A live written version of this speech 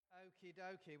Okie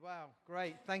dokie. Wow,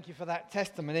 great. Thank you for that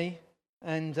testimony.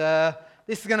 And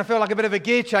this is going to feel like a bit of a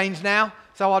gear change now,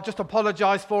 so I'll just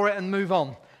apologise for it and move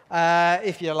on,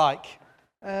 if you like.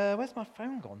 Where's my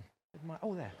phone gone?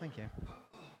 Oh, there. Thank you.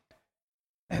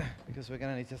 Because we're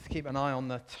going to need to keep an eye on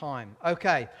the time.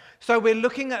 Okay, so we're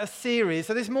looking at a series.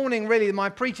 So this morning, really, my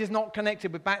preach is not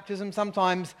connected with baptism.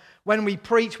 Sometimes when we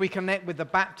preach, we connect with the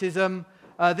baptism.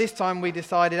 This time we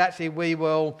decided actually we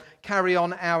will carry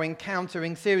on our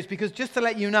encountering series because just to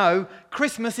let you know,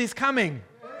 Christmas is coming.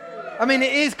 I mean,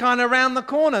 it is kind of around the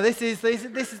corner. This is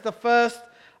the first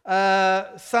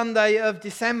Sunday of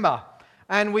December.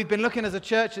 And we've been looking as a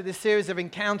church at this series of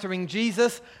encountering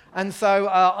Jesus. And so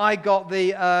I got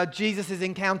the Jesus'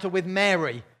 encounter with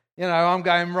Mary. You know, I'm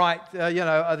going right,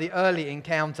 the early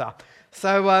encounter.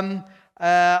 So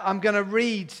I'm going to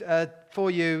read for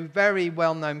you very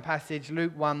well-known passage,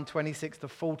 Luke 1, 26 to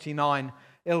 49.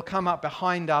 It'll come up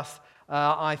behind us,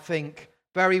 I think.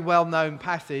 Very well-known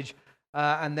passage,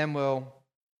 and then we'll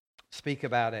speak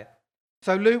about it.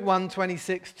 So Luke 1,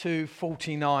 26 to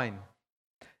 49.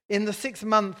 In the 6th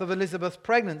month of Elizabeth's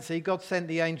pregnancy, God sent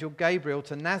the angel Gabriel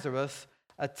to Nazareth,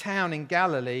 a town in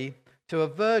Galilee, to a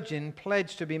virgin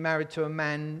pledged to be married to a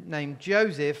man named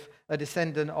Joseph, a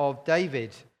descendant of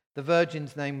David. The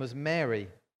virgin's name was Mary.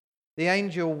 The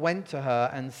angel went to her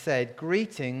and said,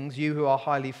 "Greetings, you who are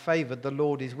highly favored, the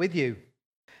Lord is with you."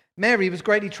 Mary was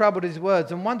greatly troubled at his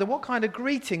words and wondered what kind of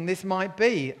greeting this might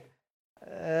be.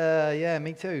 Yeah,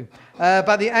 me too.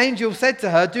 But the angel said to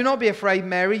her, "Do not be afraid,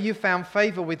 Mary, you found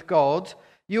favor with God.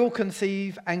 You will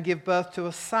conceive and give birth to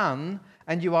a son,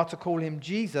 and you are to call him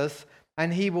Jesus,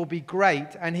 and he will be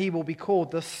great, and he will be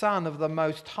called the Son of the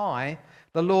Most High.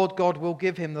 The Lord God will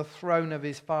give him the throne of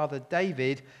his father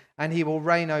David, and he will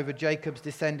reign over Jacob's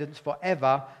descendants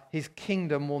forever. His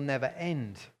kingdom will never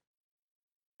end."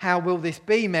 "How will this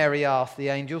be?" Mary asked the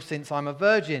angel, "since I'm a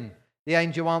virgin?" The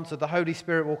angel answered, "The Holy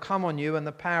Spirit will come on you, and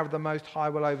the power of the Most High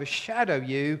will overshadow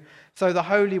you. So the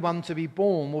Holy One to be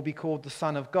born will be called the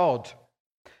Son of God.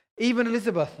 Even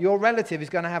Elizabeth, your relative,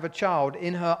 is going to have a child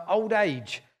in her old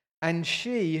age, and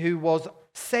she who was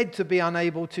said to be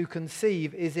unable to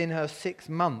conceive is in her 6th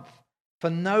month.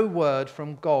 For no word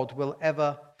from God will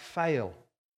ever fail."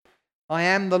 "I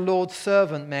am the Lord's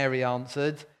servant," Mary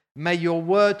answered. "May your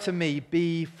word to me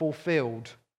be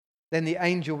fulfilled." Then the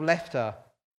angel left her.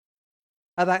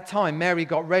 At that time, Mary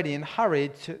got ready and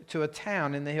hurried to a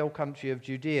town in the hill country of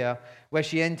Judea, where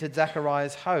she entered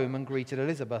Zachariah's home and greeted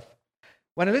Elizabeth.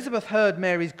 When Elizabeth heard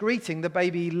Mary's greeting, the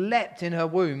baby leapt in her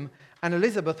womb, and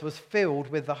Elizabeth was filled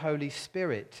with the Holy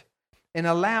Spirit. In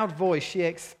a loud voice she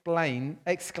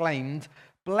exclaimed,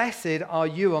 "Blessed are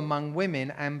you among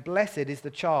women, and blessed is the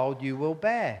child you will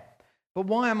bear. But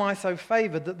why am I so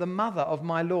favored that the mother of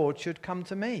my Lord should come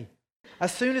to me?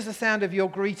 As soon as the sound of your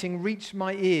greeting reached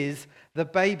my ears, the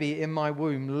baby in my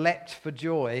womb leapt for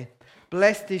joy.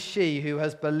 Blessed is she who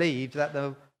has believed that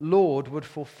the Lord would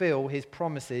fulfill his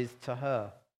promises to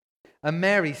her." And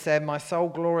Mary said, "My soul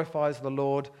glorifies the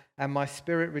Lord, and my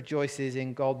spirit rejoices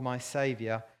in God my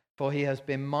Saviour, for he has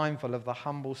been mindful of the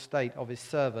humble state of his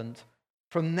servant.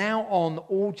 From now on,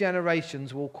 all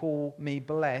generations will call me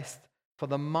blessed, for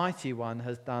the Mighty One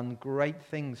has done great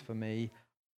things for me.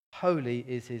 Holy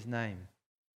is his name."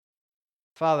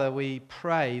 Father, we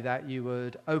pray that you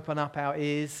would open up our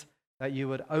ears, that you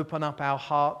would open up our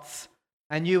hearts,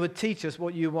 and you would teach us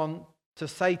what you want to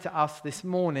say to us this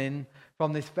morning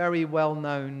from this very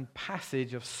well-known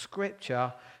passage of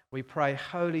Scripture. We pray,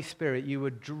 Holy Spirit, you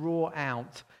would draw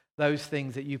out those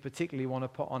things that you particularly want to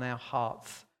put on our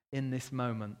hearts in this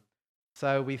moment.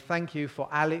 So we thank you for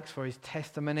Alex, for his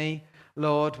testimony.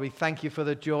 Lord, we thank you for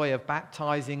the joy of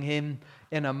baptizing him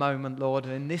in a moment, Lord.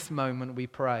 And in this moment we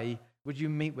pray, would you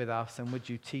meet with us and would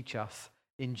you teach us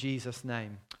in Jesus'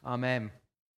 name? Amen.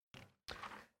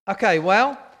 Okay,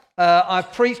 well,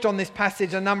 I've preached on this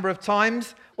passage a number of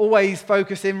times, always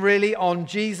focusing really on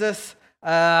Jesus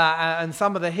and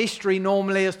some of the history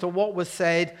normally as to what was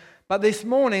said. But this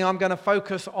morning I'm going to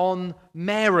focus on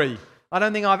Mary. I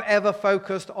don't think I've ever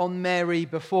focused on Mary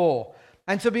before.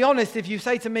 And to be honest, if you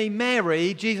say to me,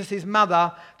 Mary, Jesus'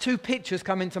 mother, 2 pictures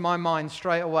come into my mind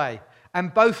straight away.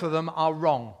 And both of them are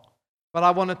wrong. But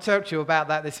I want to talk to you about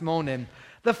that this morning.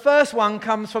 The first one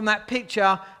comes from that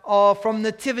picture from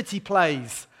nativity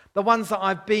plays. The ones that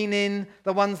I've been in,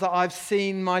 the ones that I've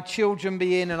seen my children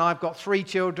be in, and I've got 3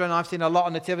 children. I've seen a lot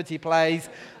of nativity plays.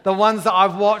 The ones that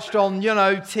I've watched on,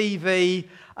 TV.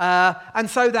 And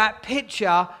so that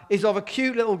picture is of a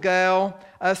cute little girl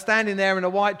standing there in a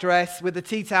white dress with the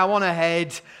tea towel on her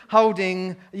head,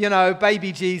 holding,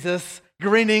 baby Jesus,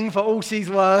 grinning for all she's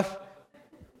worth.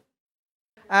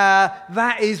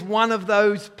 That is one of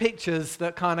those pictures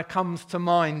that kind of comes to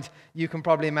mind. You can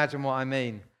probably imagine what I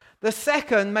mean. The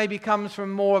second maybe comes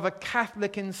from more of a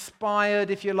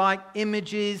Catholic-inspired, if you like,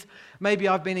 images. Maybe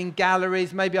I've been in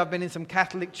galleries, maybe I've been in some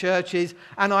Catholic churches,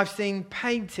 and I've seen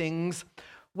paintings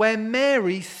where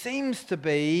Mary seems to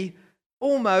be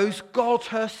almost God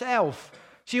herself.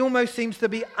 She almost seems to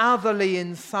be otherly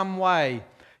in some way.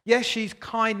 Yes, she's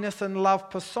kindness and love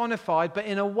personified, but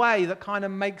in a way that kind of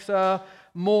makes her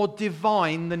more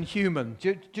divine than human.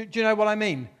 Do you know what I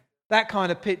mean? That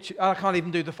kind of picture. I can't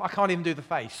even do the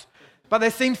face. But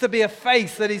there seems to be a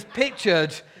face that is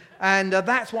pictured, and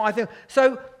that's what I think.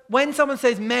 So when someone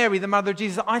says Mary, the mother of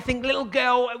Jesus, I think little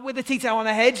girl with a tea towel on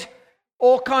her head,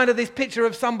 or kind of this picture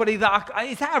of somebody that,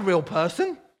 is that a real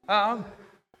person?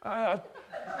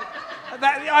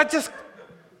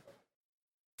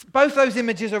 Both those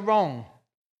images are wrong.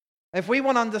 If we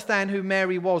want to understand who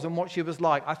Mary was and what she was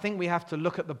like, I think we have to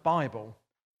look at the Bible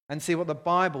and see what the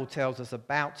Bible tells us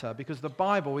about her, because the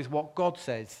Bible is what God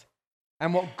says.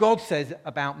 And what God says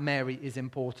about Mary is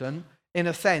important, in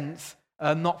a sense,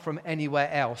 not from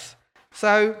anywhere else.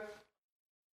 So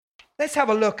let's have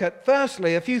a look at,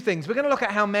 firstly, a few things. We're going to look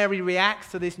at how Mary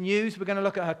reacts to this news. We're going to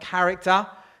look at her character.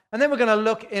 And then we're going to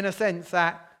look, in a sense,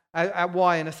 at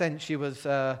why, in a sense, she was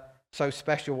so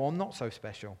special or not so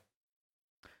special.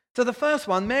 So the first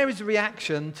one, Mary's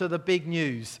reaction to the big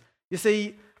news. You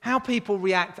see, how people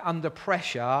react under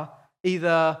pressure,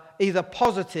 either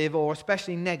positive or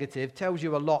especially negative, tells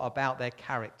you a lot about their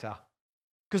character.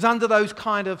 Because under those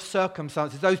kind of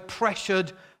circumstances, those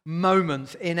pressured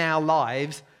moments in our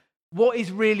lives, what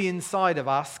is really inside of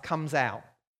us comes out.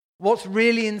 What's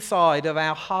really inside of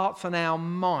our hearts and our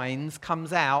minds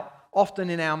comes out, often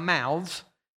in our mouths,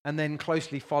 and then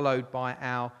closely followed by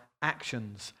our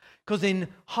actions. Because in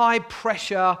high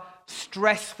pressure,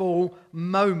 stressful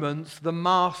moments, the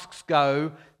masks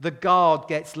go, the guard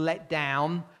gets let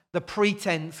down, the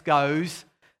pretense goes,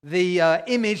 the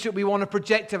image that we want to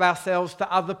project of ourselves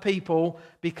to other people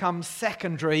becomes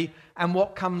secondary, and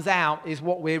what comes out is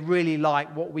what we're really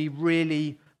like, what we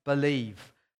really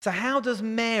believe. So how does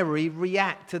Mary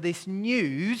react to this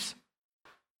news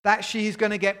that she's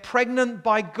going to get pregnant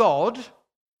by God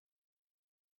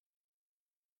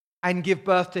and give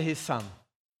birth to his son?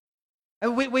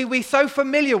 And we're so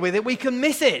familiar with it, we can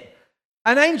miss it.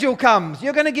 An angel comes,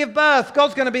 you're going to give birth,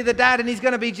 God's going to be the dad, and he's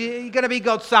going to be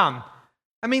God's son.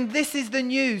 I mean, this is the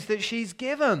news that she's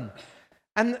given.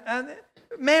 And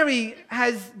Mary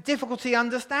has difficulty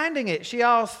understanding it. She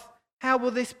asks, how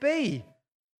will this be?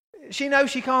 She knows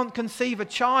she can't conceive a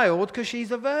child because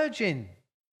she's a virgin.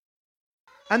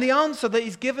 And the answer that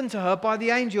is given to her by the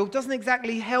angel doesn't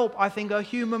exactly help, I think, her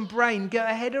human brain get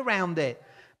her head around it.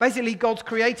 Basically, God's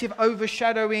creative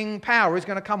overshadowing power is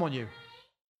going to come on you.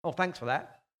 Oh, thanks for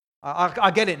that. I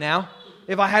get it now.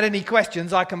 If I had any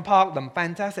questions, I can park them.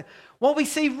 Fantastic. What we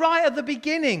see right at the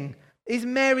beginning is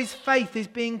Mary's faith is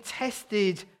being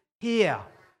tested here.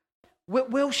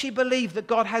 Will she believe that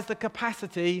God has the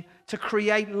capacity to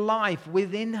create life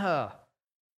within her?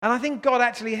 And I think God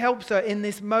actually helps her in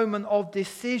this moment of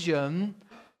decision,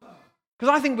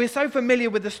 because I think we're so familiar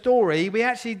with the story, we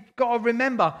actually got to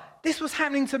remember this was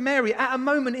happening to Mary at a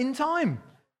moment in time.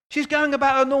 She's going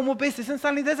about her normal business and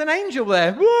suddenly there's an angel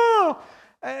there. Whoa!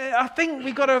 I think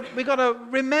we got to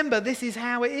remember this is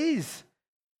how it is.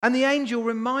 And the angel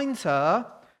reminds her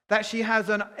that she has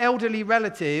an elderly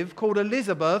relative called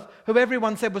Elizabeth, who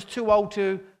everyone said was too old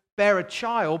to bear a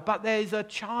child, but there's a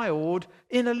child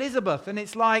in Elizabeth. And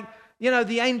it's like,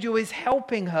 the angel is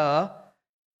helping her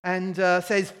and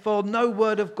says, for no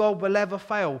word of God will ever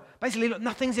fail. Basically, look,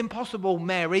 nothing's impossible,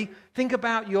 Mary. Think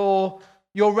about your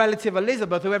relative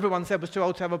Elizabeth, who everyone said was too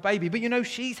old to have a baby. But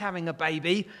she's having a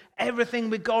baby. Everything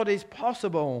with God is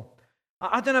possible.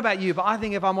 I don't know about you, but I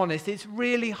think if I'm honest, it's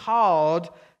really hard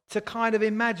to kind of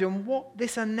imagine what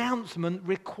this announcement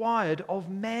required of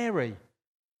Mary.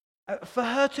 For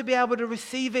her to be able to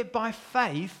receive it by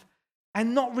faith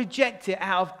and not reject it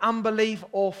out of unbelief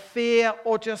or fear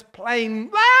or just plain,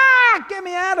 get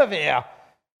me out of here.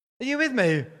 Are you with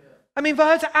me? I mean, for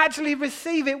her to actually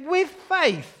receive it with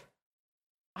faith,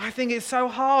 I think it's so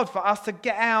hard for us to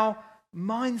get our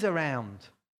minds around.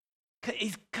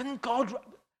 Can God,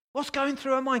 what's going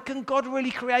through her mind? Can God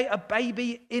really create a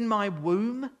baby in my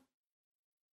womb?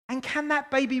 And can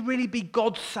that baby really be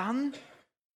God's son?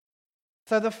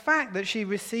 So the fact that she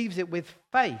receives it with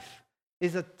faith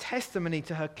is a testimony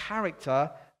to her character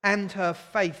and her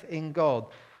faith in God.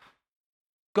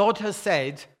 God has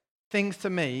said things to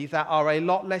me that are a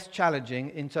lot less challenging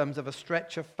in terms of a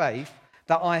stretch of faith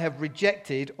that I have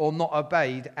rejected or not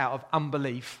obeyed out of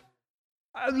unbelief.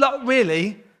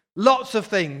 Really, lots of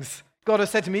things God has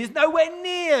said to me is nowhere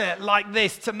near like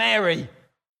this to Mary.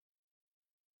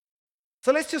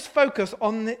 So let's just focus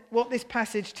on what this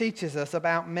passage teaches us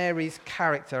about Mary's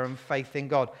character and faith in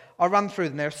God. I'll run through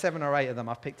them. There are 7 or 8 of them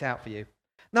I've picked out for you.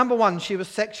 Number 1, she was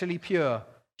sexually pure.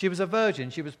 She was a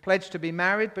virgin. She was pledged to be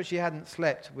married, but she hadn't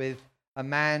slept with a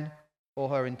man or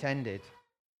her intended.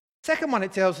 Second one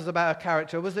it tells us about her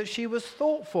character was that she was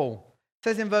thoughtful. It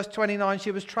says in verse 29,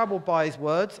 she was troubled by his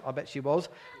words, I bet she was,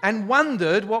 and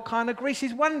wondered what kind of greeting.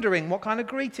 She's wondering what kind of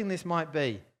greeting this might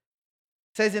be.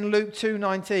 It says in Luke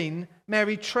 2:19,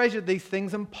 Mary treasured these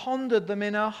things and pondered them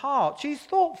in her heart. She's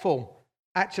thoughtful,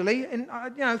 actually, and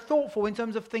thoughtful in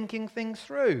terms of thinking things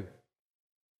through.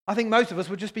 I think most of us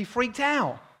would just be freaked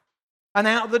out and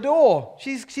out the door.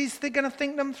 She's going to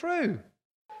think them through.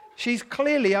 She's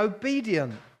clearly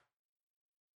obedient.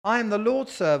 I am the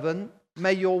Lord's servant.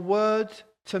 May your word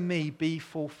to me be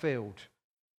fulfilled.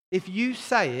 If you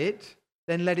say it,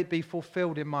 then let it be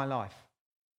fulfilled in my life.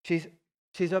 She's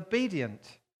obedient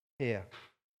here.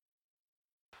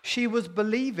 She was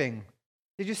believing.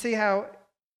 Did you see how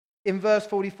in verse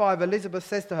 45 Elizabeth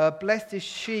says to her, blessed is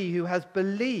she who has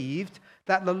believed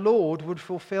that the Lord would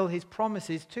fulfill his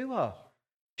promises to her.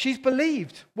 She's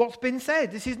believed what's been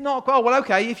said. This is not, oh, well,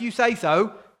 okay, if you say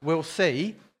so, we'll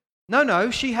see.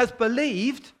 No, she has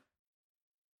believed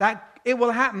that it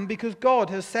will happen because God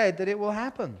has said that it will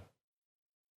happen.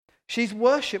 She's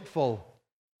worshipful.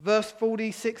 Verse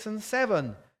 46 and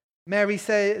 7, Mary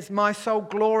says, my soul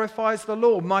glorifies the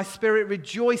Lord. My spirit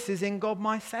rejoices in God,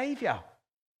 my Saviour.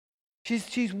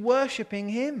 She's worshipping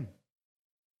him.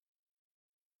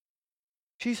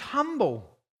 She's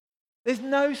humble. There's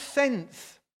no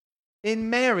sense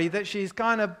in Mary that she's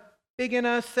kind of bigging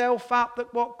herself up,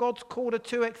 that what God's called her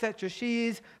to, etc.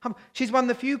 She's one of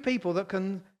the few people that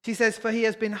can, she says, for she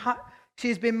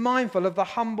has been mindful of the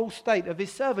humble state of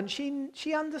his servant.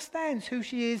 She understands who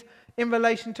she is in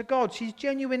relation to God. She's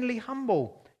genuinely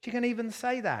humble. She can even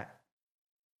say that.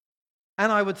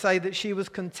 And I would say that she was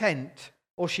content,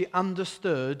 or she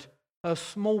understood her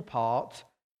small part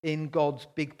in God's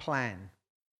big plan.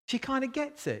 She kind of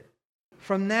gets it.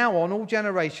 From now on, all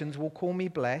generations will call me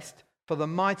blessed, for the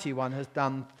mighty one has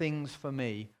done things for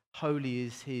me. Holy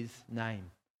is his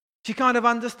name. She kind of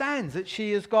understands that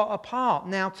she has got a part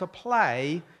now to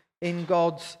play in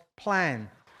God's plan.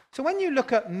 So when you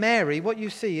look at Mary, what you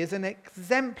see is an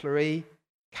exemplary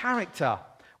character.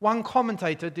 One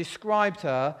commentator described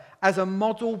her as a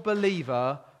model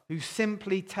believer who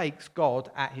simply takes God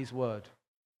at his word.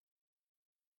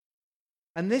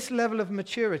 And this level of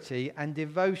maturity and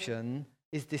devotion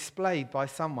is displayed by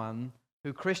someone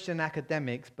who Christian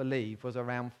academics believe was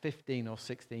around 15 or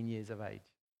 16 years of age.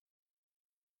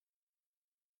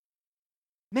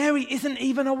 Mary isn't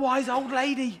even a wise old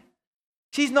lady.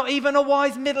 She's not even a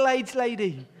wise middle-aged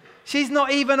lady. She's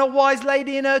not even a wise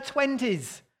lady in her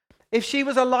 20s. If she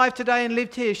was alive today and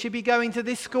lived here, she'd be going to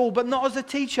this school, but not as a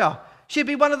teacher. She'd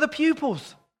be one of the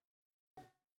pupils.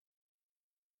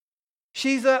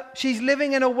 She's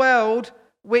living in a world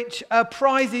which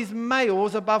prizes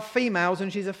males above females,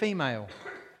 and she's a female.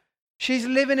 She's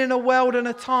living in a world and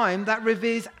a time that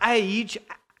reveres age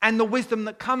and the wisdom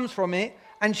that comes from it,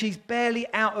 and she's barely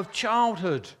out of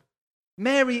childhood.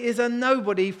 Mary is a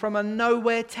nobody from a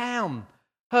nowhere town.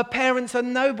 Her parents are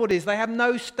nobodies. They have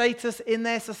no status in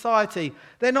their society.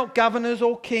 They're not governors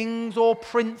or kings or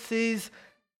princes,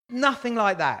 nothing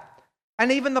like that.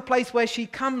 And even the place where she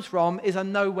comes from is a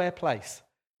nowhere place.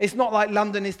 It's not like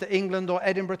London is to England or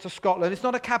Edinburgh to Scotland. It's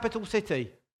not a capital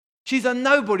city. She's a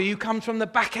nobody who comes from the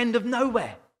back end of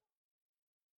nowhere.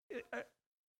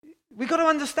 We've got to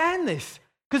understand this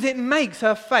because it makes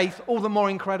her faith all the more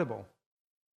incredible.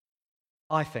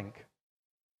 I think.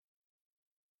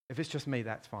 If it's just me,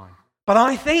 that's fine. But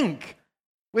I think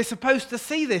we're supposed to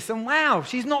see this, and wow,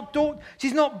 she's not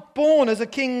born as a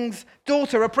king's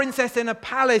daughter, a princess in a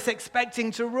palace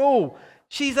expecting to rule.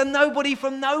 She's a nobody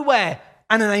from nowhere,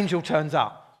 and an angel turns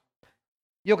up.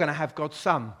 You're going to have God's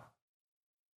son.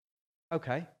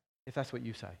 Okay, if that's what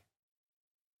you say.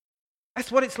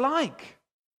 That's what it's like.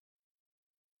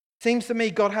 Seems to me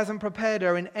God hasn't prepared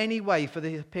her in any way for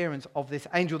the appearance of this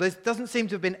angel. There doesn't seem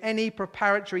to have been any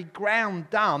preparatory ground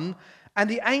done. And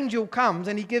the angel comes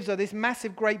and he gives her this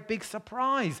massive, great, big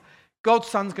surprise. God's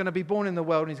son's going to be born in the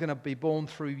world and he's going to be born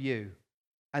through you.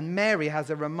 And Mary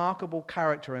has a remarkable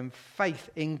character and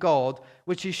faith in God,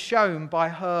 which is shown by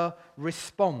her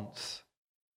response.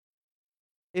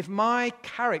 If my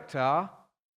character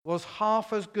was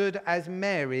half as good as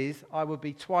Mary's, I would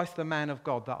be twice the man of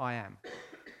God that I am.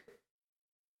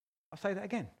 I'll say that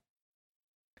again.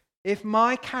 If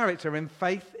my character and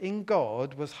faith in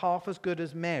God was half as good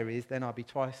as Mary's, then I'd be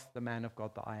twice the man of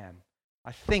God that I am.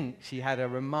 I think she had a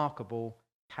remarkable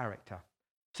character.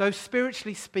 So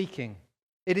spiritually speaking,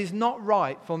 it is not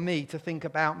right for me to think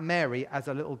about Mary as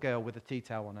a little girl with a tea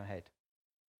towel on her head.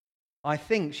 I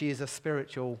think she is a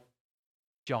spiritual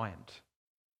giant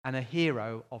and a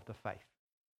hero of the faith.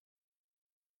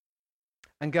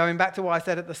 And going back to what I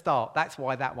said at the start, that's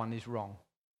why that one is wrong.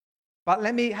 But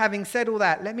having said all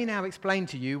that, let me now explain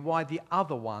to you why the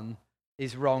other one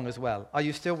is wrong as well. Are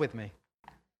you still with me?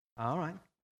 All right.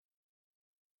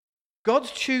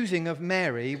 God's choosing of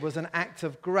Mary was an act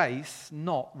of grace,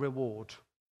 not reward.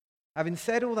 Having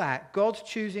said all that, God's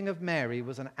choosing of Mary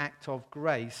was an act of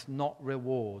grace, not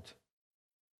reward.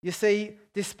 You see,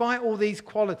 despite all these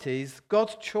qualities,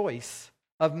 God's choice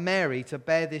of Mary to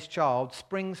bear this child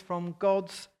springs from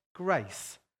God's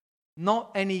grace,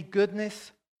 not any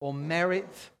goodness or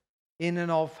merit in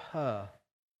and of her.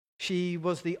 She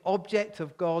was the object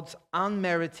of God's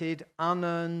unmerited,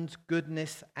 unearned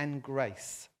goodness and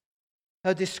grace.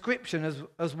 Her description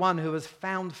as one who has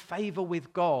found favor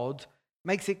with God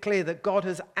makes it clear that God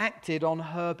has acted on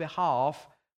her behalf,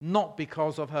 not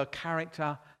because of her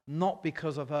character, not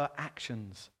because of her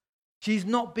actions. She's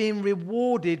not being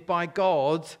rewarded by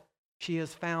God. She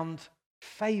has found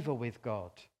favor with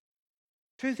God.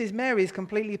 Truth is, Mary is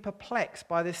completely perplexed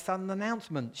by this sudden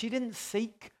announcement. She didn't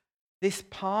seek this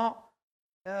part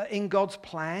in God's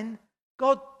plan.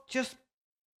 God just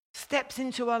steps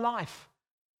into her life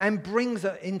and brings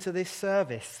her into this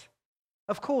service.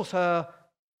 Of course, her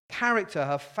character,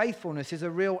 her faithfulness is a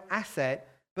real asset,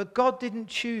 but God didn't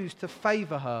choose to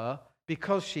favor her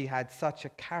because she had such a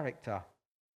character.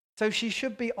 So she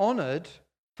should be honored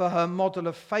for her model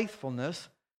of faithfulness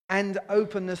and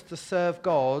openness to serve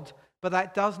God, but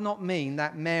that does not mean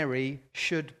that Mary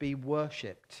should be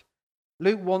worshipped.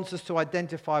 Luke wants us to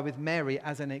identify with Mary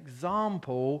as an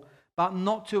example, but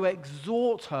not to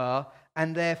exhort her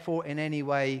and therefore in any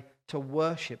way to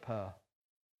worship her.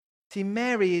 See,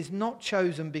 Mary is not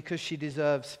chosen because she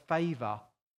deserves favor.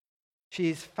 She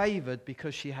is favored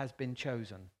because she has been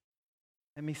chosen.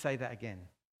 Let me say that again.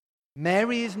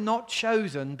 Mary is not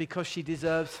chosen because she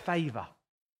deserves favor.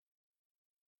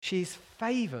 She's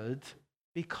favored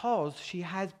because she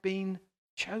has been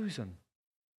chosen.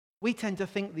 We tend to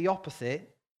think the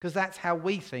opposite because that's how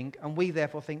we think, and we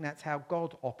therefore think that's how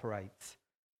God operates.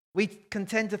 We can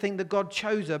tend to think that God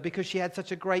chose her because she had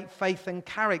such a great faith and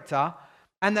character,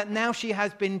 and that now she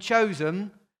has been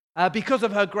chosen because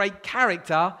of her great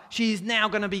character, she is now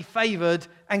going to be favored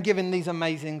and given these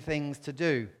amazing things to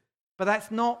do. But that's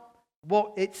not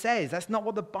what it says. That's not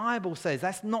what the Bible says.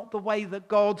 That's not the way that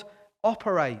God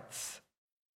operates.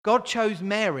 God chose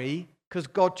Mary because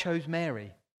God chose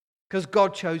Mary. Because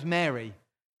God chose Mary.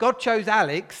 God chose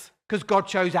Alex because God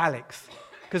chose Alex.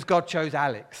 Because God chose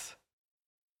Alex.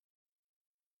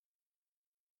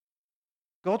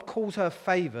 God calls her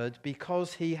favored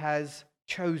because he has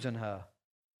chosen her.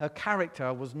 Her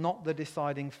character was not the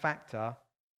deciding factor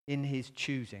in his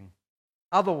choosing.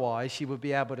 Otherwise, she would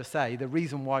be able to say, the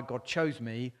reason why God chose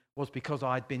me was because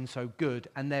I had been so good,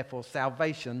 and therefore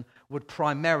salvation would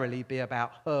primarily be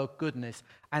about her goodness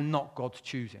and not God's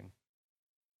choosing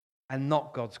and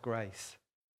not God's grace.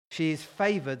 She is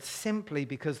favored simply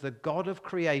because the God of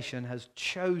creation has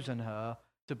chosen her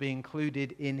to be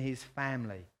included in his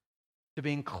family, to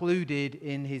be included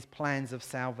in his plans of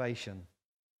salvation.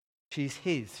 She's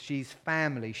his, she's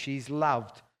family, she's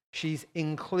loved, she's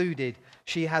included,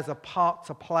 she has a part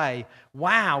to play.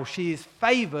 Wow, she is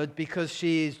favored because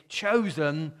she is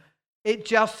chosen. It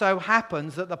just so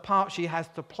happens that the part she has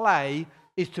to play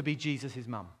is to be Jesus'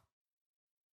 mum.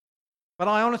 But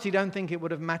I honestly don't think it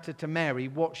would have mattered to Mary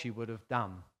what she would have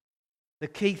done. The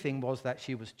key thing was that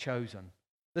she was chosen.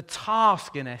 The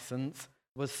task, in essence,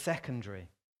 was secondary.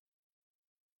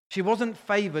 She wasn't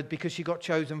favored because she got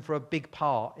chosen for a big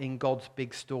part in God's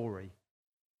big story.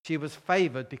 She was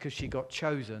favored because she got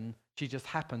chosen. She just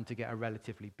happened to get a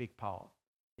relatively big part,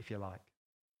 if you like.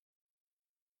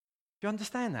 Do you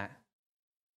understand that?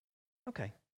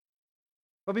 Okay.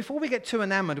 But before we get too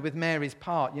enamored with Mary's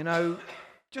part,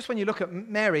 just when you look at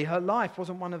Mary, her life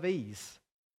wasn't one of ease.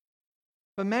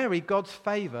 For Mary, God's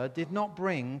favor did not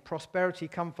bring prosperity,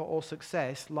 comfort, or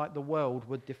success like the world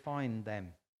would define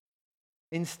them.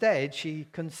 Instead, she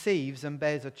conceives and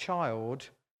bears a child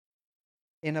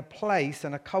in a place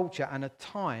and a culture and a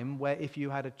time where if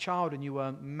you had a child and you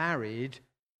weren't married,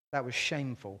 that was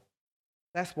shameful.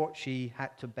 That's what she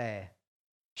had to bear.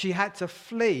 She had to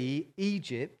flee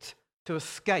Egypt to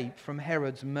escape from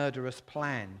Herod's murderous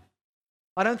plan.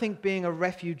 I don't think being a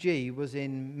refugee was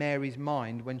in Mary's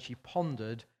mind when she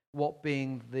pondered what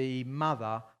being the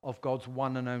mother of God's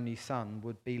one and only Son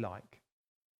would be like.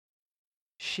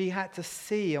 She had to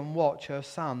see and watch her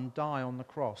son die on the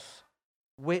cross,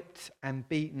 whipped and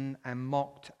beaten and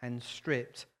mocked and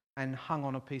stripped and hung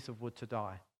on a piece of wood to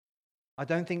die. I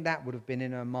don't think that would have been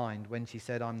in her mind when she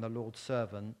said, "I'm the Lord's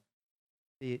servant.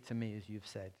 Be it to me as you've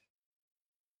said."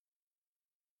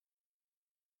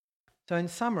 So in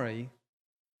summary,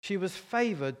 she was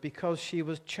favored because she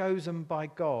was chosen by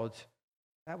God.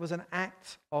 That was an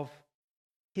act of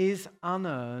his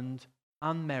unearned,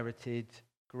 unmerited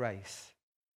grace.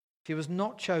 She was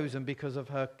not chosen because of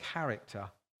her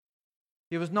character.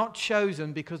 She was not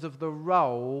chosen because of the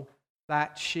role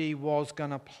that she was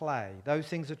going to play. Those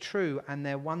things are true and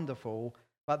they're wonderful,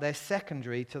 but they're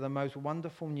secondary to the most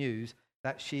wonderful news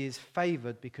that she is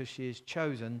favored because she is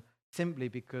chosen simply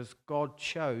because God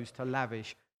chose to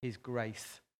lavish his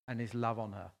grace and his love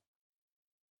on her.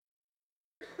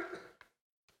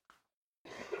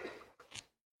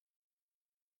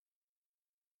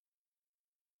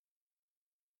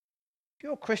 If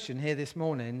you're a Christian here this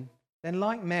morning, then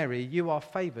like Mary, you are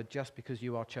favored just because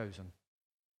you are chosen.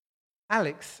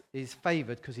 Alex is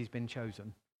favored because he's been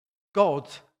chosen. God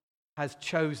has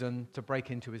chosen to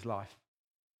break into his life,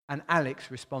 and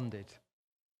Alex responded.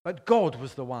 But God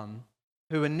was the one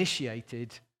who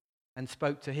initiated and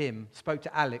spoke to him, spoke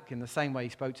to Alec in the same way he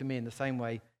spoke to me, in the same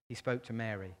way he spoke to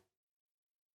Mary.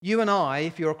 You and I,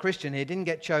 if you're a Christian here, didn't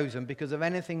get chosen because of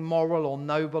anything moral or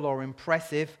noble or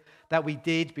impressive that we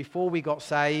did before we got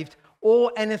saved,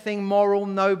 or anything moral,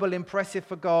 noble, impressive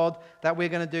for God that we're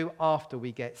going to do after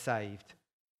we get saved.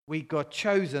 We got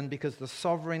chosen because the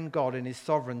sovereign God in his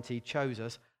sovereignty chose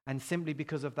us, and simply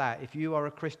because of that, if you are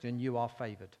a Christian, you are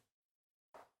favored.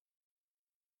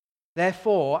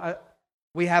 Therefore,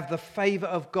 we have the favor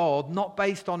of God, not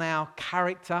based on our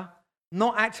character,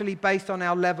 not actually based on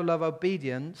our level of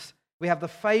obedience. We have the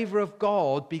favor of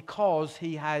God because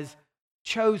he has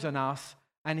chosen us,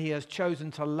 and he has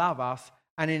chosen to love us,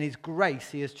 and in his grace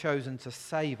he has chosen to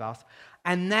save us.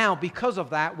 And now, because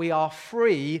of that, we are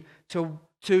free to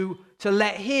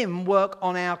let him work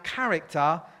on our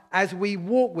character as we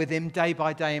walk with him day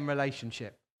by day in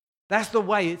relationship. That's the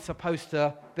way it's supposed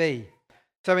to be.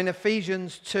 So in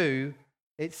Ephesians 2,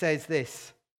 it says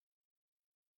this,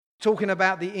 talking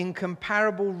about the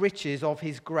incomparable riches of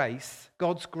his grace,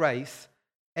 God's grace,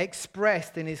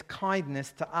 expressed in his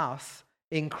kindness to us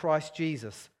in Christ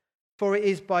Jesus. For it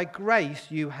is by grace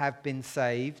you have been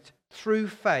saved through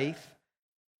faith,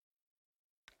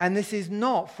 and this is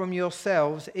not from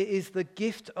yourselves, it is the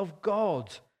gift of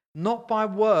God, not by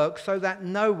works, so that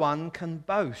no one can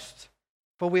boast.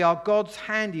 For we are God's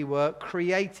handiwork,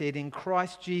 created in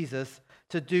Christ Jesus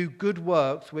to do good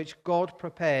works which God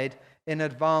prepared in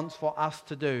advance for us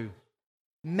to do.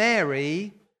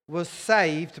 Mary was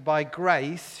saved by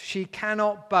grace. She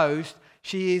cannot boast.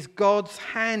 She is God's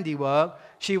handiwork.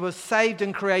 She was saved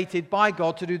and created by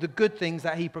God to do the good things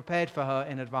that he prepared for her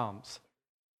in advance.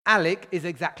 Alec is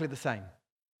exactly the same.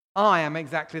 I am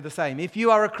exactly the same. If you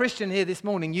are a Christian here this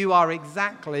morning, you are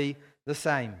exactly the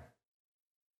same.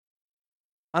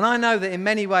 And I know that in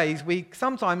many ways we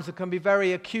sometimes can be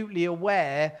very acutely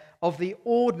aware of the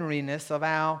ordinariness of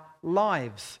our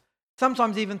lives.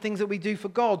 Sometimes even things that we do for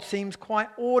God seems quite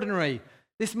ordinary.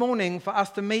 This morning, for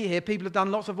us to meet here, people have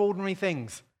done lots of ordinary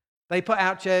things. They put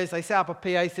out chairs, they set up a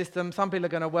PA system, some people are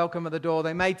going to welcome at the door,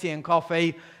 they made tea and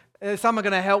coffee, some are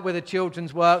going to help with the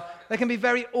children's work. They can be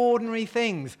very ordinary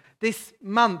things. This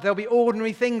month, there'll be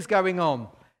ordinary things going on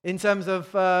in terms of,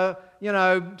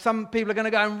 some people are going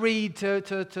to go and read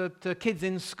to kids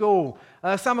in school.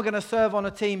 Some are going to serve on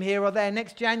a team here or there.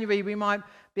 Next January, we might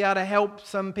be able to help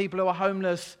some people who are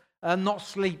homeless not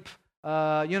sleep,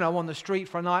 on the street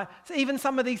for a night. So even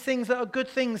some of these things that are good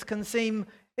things can seem,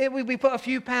 we put a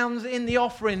few pounds in the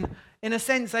offering, in a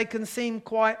sense they can seem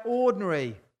quite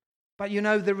ordinary. But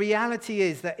the reality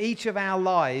is that each of our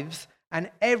lives and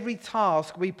every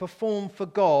task we perform for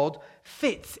God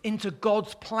fits into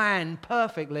God's plan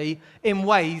perfectly in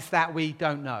ways that we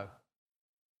don't know.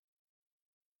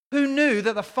 Who knew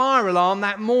that the fire alarm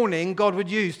that morning God would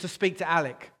use to speak to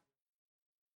Alec?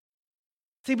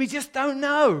 See, we just don't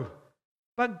know.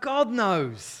 But God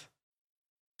knows.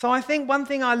 So I think one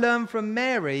thing I learned from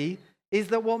Mary is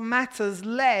that what matters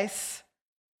less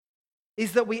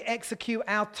is that we execute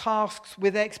our tasks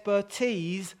with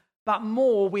expertise, but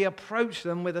more we approach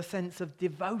them with a sense of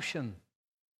devotion.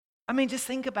 I mean, just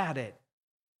think about it.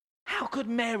 How could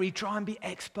Mary try and be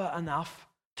expert enough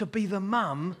to be the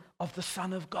mum of the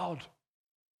Son of God?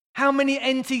 How many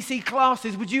NTC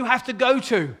classes would you have to go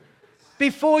to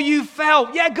before you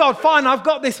felt, yeah, God, fine, I've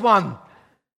got this one.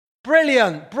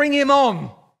 Brilliant, bring him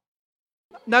on.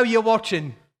 know you're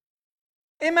watching.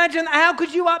 Imagine, how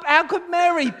could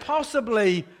Mary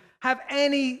possibly have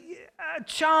any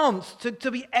chance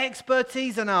to be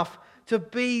expertise enough to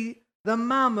be the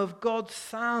mum of God's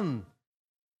son?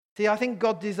 See, I think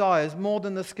God desires more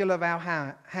than the skill of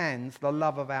our hands, the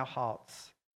love of our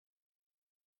hearts.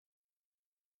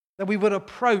 That we would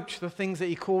approach the things that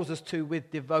he calls us to with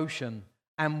devotion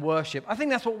and worship. I think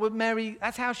that's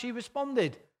that's how she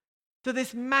responded to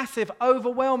this massive,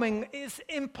 overwhelming, it's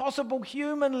impossible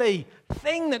humanly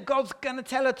thing that God's going to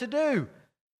tell her to do.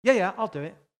 Yeah, I'll do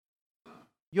it.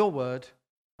 Your word,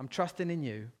 I'm trusting in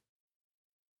you.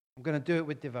 I'm going to do it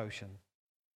with devotion.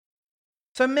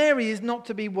 So Mary is not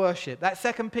to be worshipped. That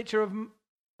second picture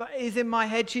that is in my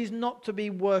head, she's not to be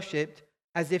worshipped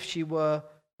as if she were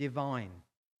divine.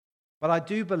 But I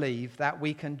do believe that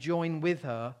we can join with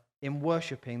her in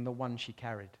worshipping the one she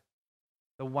carried,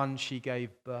 the one she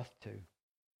gave birth to,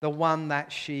 the one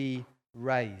that she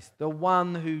raised, the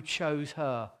one who chose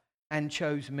her and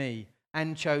chose me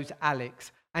and chose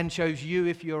Alex and chose you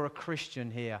if you're a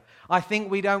Christian here. I think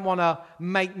we don't want to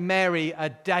make Mary a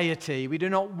deity. We do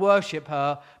not worship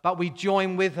her, but we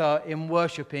join with her in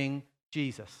worshipping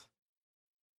Jesus.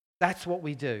 That's what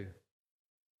we do.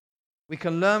 We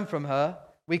can learn from her.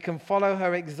 We can follow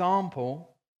her example,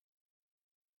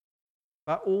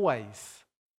 but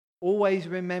always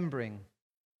remembering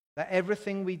that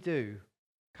everything we do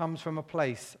comes from a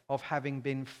place of having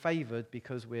been favored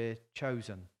because we're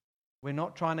chosen. We're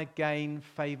not trying to gain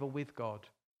favor with God.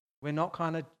 We're not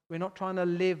trying to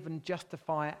live and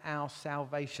justify our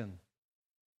salvation.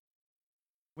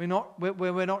 We're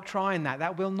not trying that.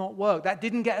 That will not work. That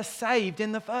didn't get us saved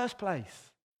in the first place.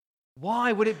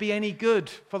 Why would it be any good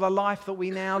for the life that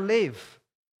we now live?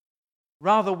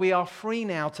 Rather, we are free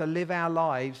now to live our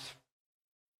lives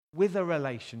with a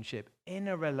relationship, in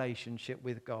a relationship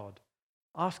with God,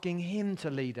 asking him to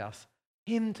lead us,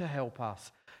 him to help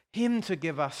us, him to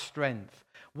give us strength.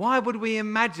 Why would we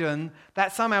imagine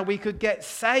that somehow we could get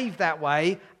saved that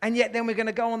way, and yet then we're going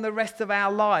to go on the rest of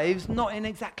our lives not in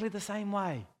exactly the same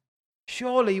way?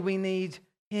 Surely we need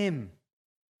him.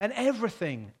 And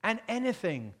everything and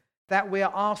anything that we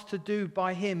are asked to do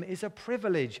by him is a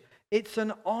privilege. It's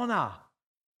an honor.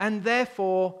 And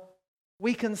therefore,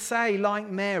 we can say, like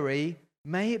Mary,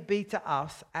 may it be to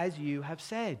us as you have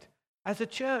said. As a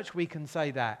church, we can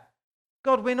say that.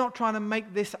 God, we're not trying to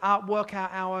make this up, work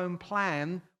out our own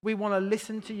plan. We want to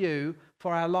listen to you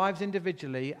for our lives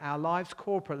individually, our lives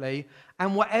corporately,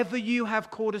 and whatever you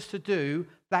have called us to do,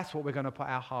 that's what we're going to put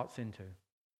our hearts into.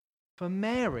 For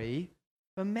Mary,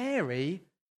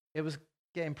 it was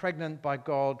getting pregnant by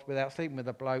God without sleeping with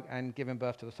a bloke and giving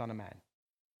birth to the Son of Man.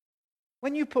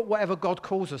 When you put whatever God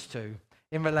calls us to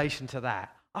in relation to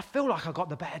that, I feel like I got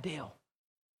the better deal,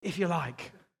 if you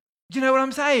like. Do you know what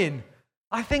I'm saying?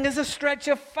 I think there's a stretch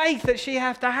of faith that she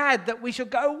have to have that we should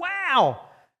go, wow.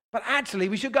 But actually,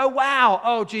 we should go, wow.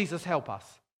 Oh, Jesus, help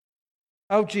us.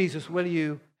 Oh, Jesus, will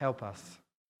you help us?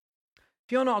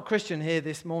 If you're not a Christian here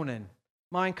this morning,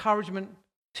 my encouragement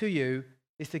to you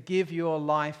is to give your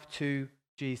life to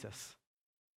Jesus.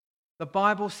 The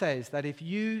Bible says that if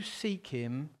you seek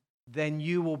him, then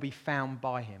you will be found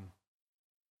by him.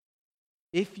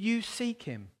 If you seek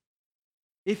him,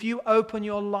 if you open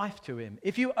your life to him,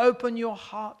 if you open your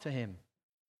heart to him,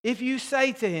 if you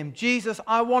say to him, Jesus,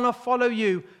 I want to follow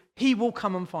you, he will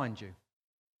come and find you.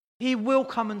 He will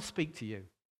come and speak to you.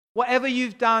 Whatever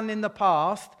you've done in the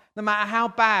past, no matter how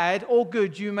bad or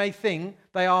good you may think,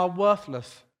 they are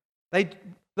worthless.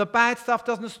 The bad stuff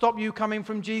doesn't stop you coming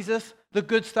from Jesus. The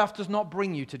good stuff does not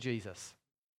bring you to Jesus.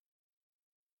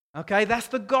 Okay, that's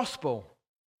the gospel.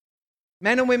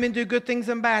 Men and women do good things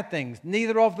and bad things.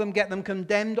 Neither of them get them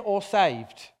condemned or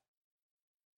saved.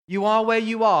 You are where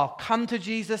you are. Come to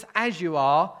Jesus as you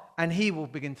are, and he will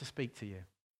begin to speak to you.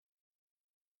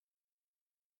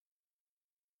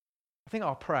 I think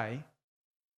I'll pray,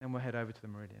 and we'll head over to the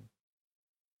Meridian.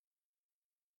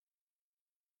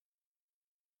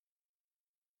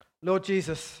 Lord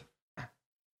Jesus,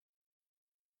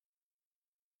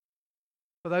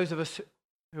 for those of us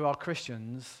who are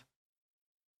Christians,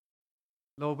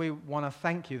 Lord, we want to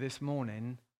thank you this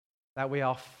morning that we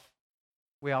are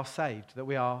saved, that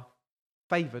we are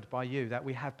favored by you, that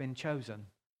we have been chosen.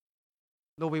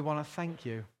 Lord, we want to thank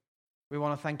you. We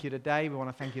want to thank you today. We want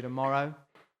to thank you tomorrow.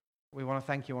 We want to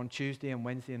thank you on Tuesday and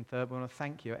Wednesday and Thursday. We want to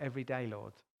thank you every day,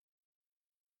 Lord.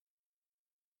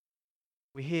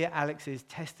 We hear Alex's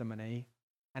testimony,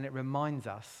 and it reminds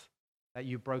us that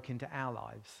you broke into our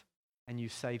lives and you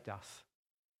saved us.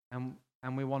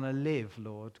 And we want to live,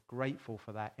 Lord, grateful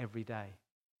for that every day.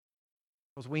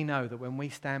 Because we know that when we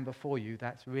stand before you,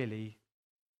 that's really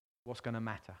what's going to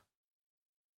matter.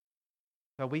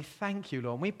 So we thank you,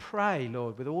 Lord, and we pray,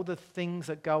 Lord, with all the things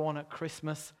that go on at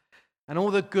Christmas and all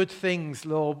the good things,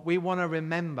 Lord, we want to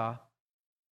remember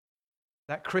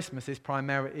that Christmas is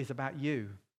about you.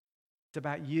 It's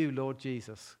about you, Lord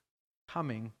Jesus,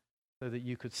 coming so that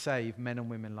you could save men and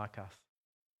women like us.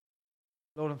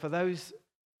 Lord, and for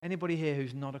anybody here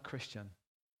who's not a Christian,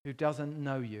 who doesn't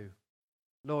know you,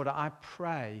 Lord, I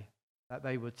pray that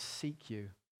they would seek you.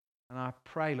 And I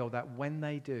pray, Lord, that when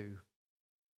they do,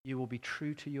 you will be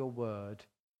true to your word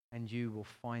and you will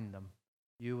find them.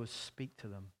 You will speak to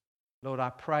them. Lord, I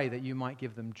pray that you might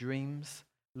give them dreams.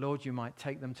 Lord, you might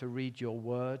take them to read your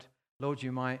word. Lord,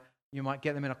 you might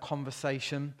get them in a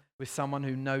conversation with someone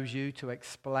who knows you to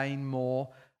explain more.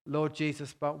 Lord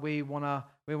Jesus, but we want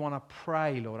to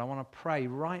pray, Lord. I want to pray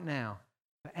right now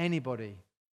for anybody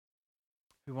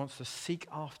who wants to seek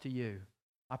after you.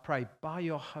 I pray by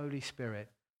your Holy Spirit,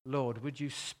 Lord, would you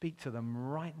speak to them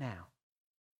right now?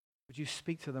 Would you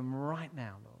speak to them right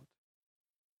now, Lord?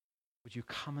 Would you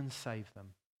come and save them?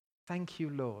 Thank you,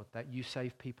 Lord, that you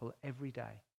save people every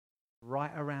day,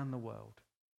 right around the world.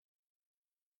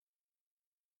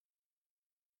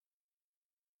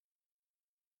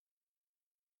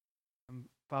 And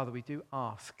Father, we do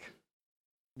ask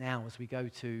now as we go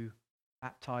to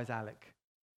baptize Alec,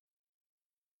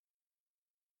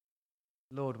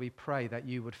 Lord, we pray that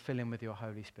you would fill him with your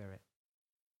Holy Spirit.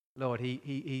 Lord,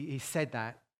 he said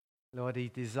that. Lord, he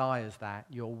desires that.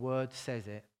 Your word says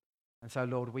it. And so,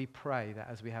 Lord, we pray that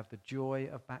as we have the joy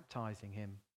of baptizing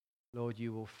him, Lord,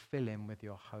 you will fill him with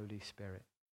your Holy Spirit.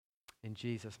 In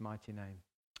Jesus' mighty name,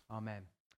 amen.